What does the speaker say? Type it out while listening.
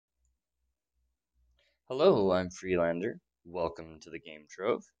Hello, I'm Freelander. Welcome to the Game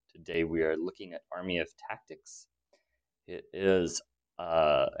Trove. Today we are looking at Army of Tactics. It is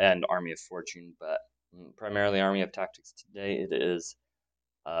and Army of Fortune, but primarily Army of Tactics today. It is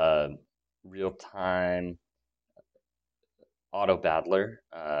a real-time auto battler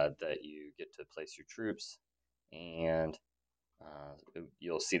that you get to place your troops, and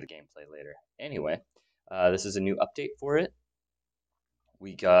you'll see the gameplay later. Anyway, this is a new update for it.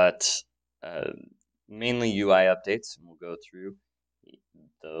 We got uh, mainly UI updates, and we'll go through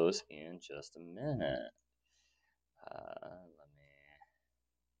those in just a minute. Let me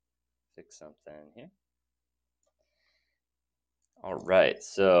fix something here. All right,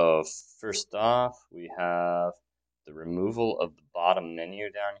 so first off, we have the removal of the bottom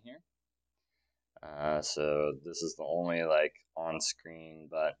menu down here. So this is the only like on-screen,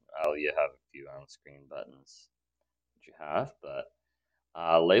 but you have a few on-screen buttons that you have, but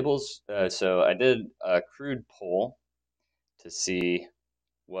labels. So I did a crude poll to see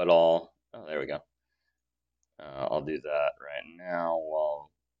what all. Oh, there we go. I'll do that right now.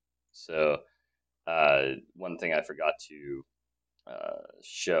 One thing I forgot to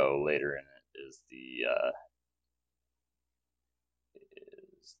show later in it is the.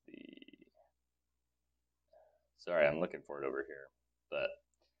 Sorry, I'm looking for it over here, but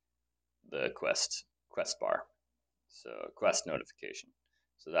the quest bar. So quest notification.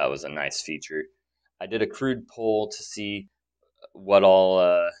 So that was a nice feature. I did a crude poll to see what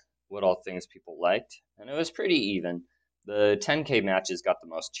all things people liked, and it was pretty even. The 10K matches got the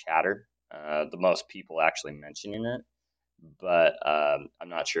most chatter, the most people actually mentioning it, but I'm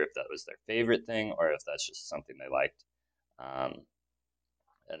not sure if that was their favorite thing or if that's just something they liked. Um,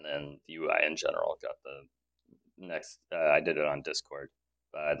 and then the UI in general got the next. I did it on Discord,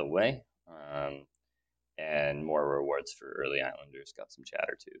 by the way, and more rewards for early Islanders got some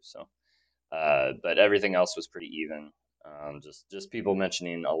chatter too. So, but everything else was pretty even. Just people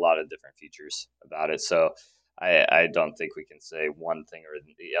mentioning a lot of different features about it. So I don't think we can say one thing or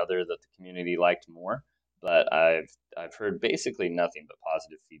the other that the community liked more. But I've heard basically nothing but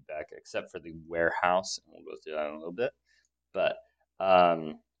positive feedback except for the warehouse, and we'll go through that in a little bit. But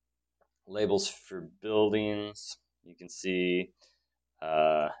um, labels for buildings, you can see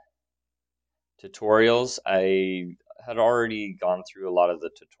uh, tutorials. I had already gone through a lot of the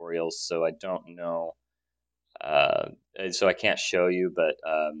tutorials, so I don't know uh, so I can't show you, but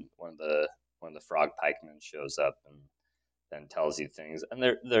one of the frog pikemen shows up and then tells you things, and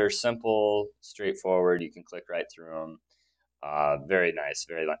they're simple, straightforward. You can click right through them. Very nice,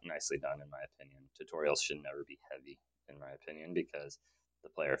 very nicely done in my opinion. Tutorials should never be heavy, in my opinion, because the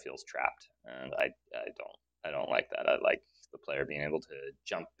player feels trapped, and I don't like that. I like the player being able to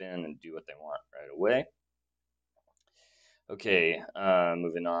jump in and do what they want right away. Okay,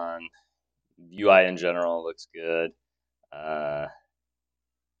 moving on. UI in general looks good. Uh,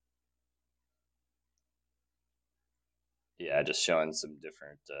 yeah, just showing some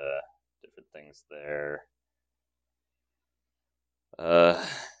different things there.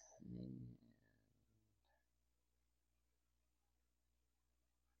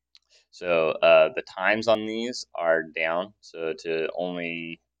 Uh, the times on these are down, so to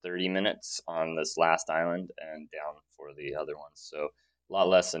only 30 minutes on this last island and down for the other ones. So a lot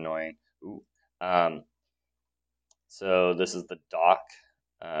less annoying. Ooh. Um, so this is the dock,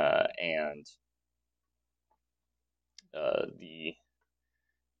 and the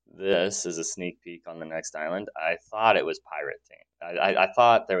this is a sneak peek on the next island. I thought it was pirate theme. I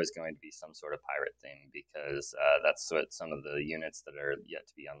thought there was going to be some sort of pirate thing because that's what some of the units that are yet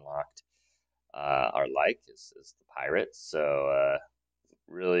to be unlocked are like is the pirates. So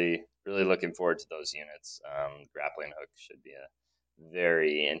really looking forward to those units. Grappling hook should be a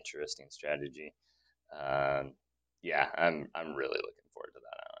very interesting strategy. Um, yeah, I'm really looking forward to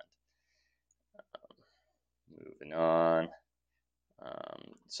that island. Moving on.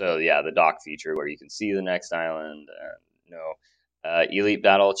 So yeah, the dock feature where you can see the next island. No, elite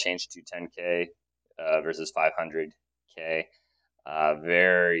battle changed to 10K versus 500K.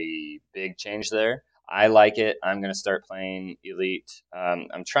 Very big change there. I like it. I'm gonna start playing elite.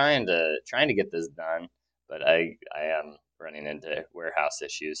 I'm trying to get this done, but I am running into warehouse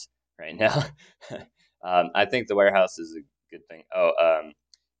issues right now. I think the warehouse is a good thing. Oh,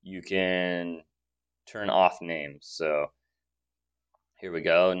 you can turn off names. So here we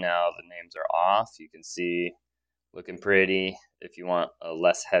go. Now the names are off. You can see looking pretty if you want a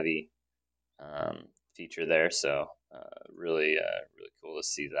less heavy feature there. So really cool to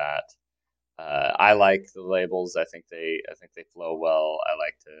see that. I like the labels. I think they flow well. I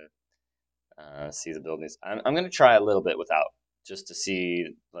like to see the buildings. I'm gonna try a little bit without just to see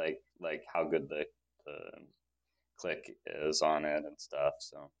like how good the the click is on it and stuff.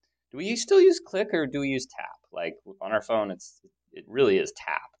 So do we still use click or do we use tap? Like on our phone, it really is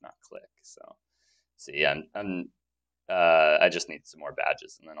tap, not click. So see, I just need some more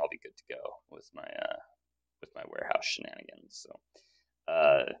badges and then I'll be good to go with my warehouse shenanigans. So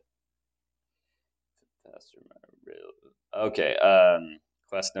okay.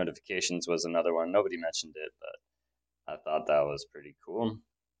 Quest notifications was another one. Nobody mentioned it, but I thought that was pretty cool.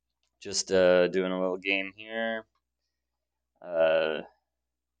 Just doing a little game here.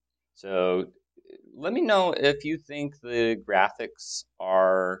 So let me know if you think the graphics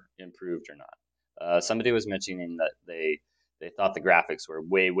are improved or not. Somebody was mentioning that they thought the graphics were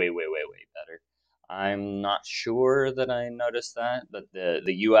way better. I'm not sure that I noticed that, but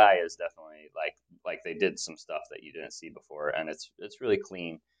the UI is definitely like they did some stuff that you didn't see before, and it's really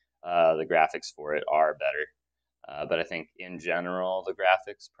clean. The graphics for it are better, but I think in general the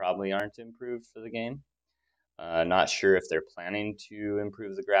graphics probably aren't improved for the game. Not sure if they're planning to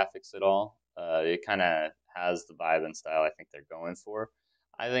improve the graphics at all. It kind of has the vibe and style I think they're going for.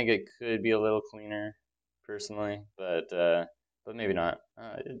 I think it could be a little cleaner, personally, but maybe not.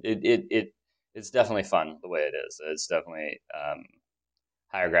 It's definitely fun the way it is. It's definitely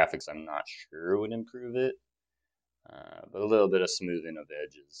higher graphics. I'm not sure would improve it, but a little bit of smoothing of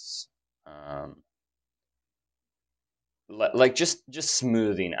edges. Like just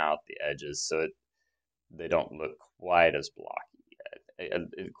smoothing out the edges so they don't look quite as blocky,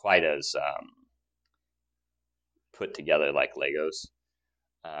 quite as put together like Legos.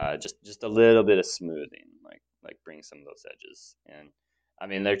 Just a little bit of smoothing, like bring some of those edges. And I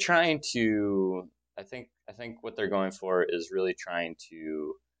mean, they're trying to. I think what they're going for is really trying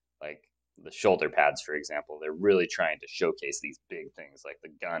to, like the shoulder pads, for example. They're really trying to showcase these big things, like the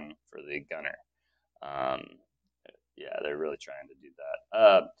gun for the gunner. Um, yeah, they're really trying to do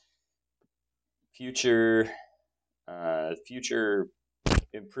that. Future future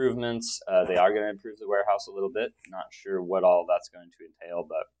improvements. They are going to improve the warehouse a little bit. Not sure what all that's going to entail,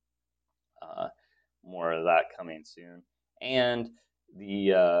 but more of that coming soon. And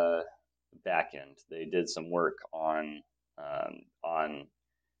the back end, they did some work on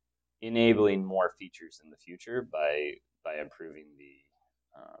enabling more features in the future by improving the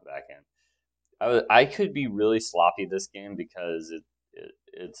back end. I could be really sloppy this game because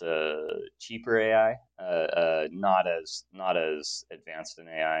it's a cheaper AI, not as advanced an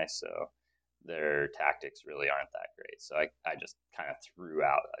AI, so their tactics really aren't that great. So I just kind of threw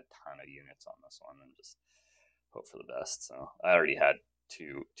out a ton of units on this one and just hope for the best. So I already had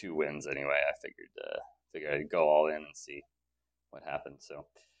two wins anyway. I figured I'd go all in and see what happens. So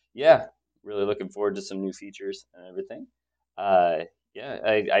yeah, really looking forward to some new features and everything. Yeah,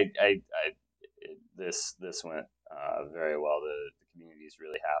 this went very well. The community is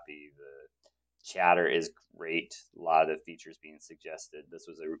really happy. The chatter is great. A lot of features being suggested. This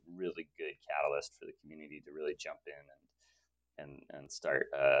was a really good catalyst for the community to really jump in and start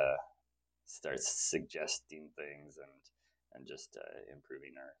suggesting things and just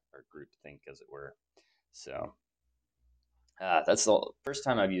improving our group think, as it were. So that's the first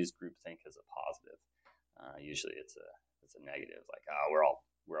time I've used groupthink as a positive. Usually it's a negative, like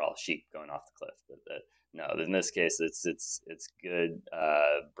we're all sheep going off the cliff. But no, in this case, it's good.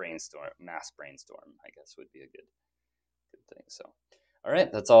 Mass brainstorm, I guess, would be a good thing. So, all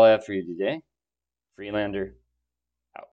right, that's all I have for you today. Freelander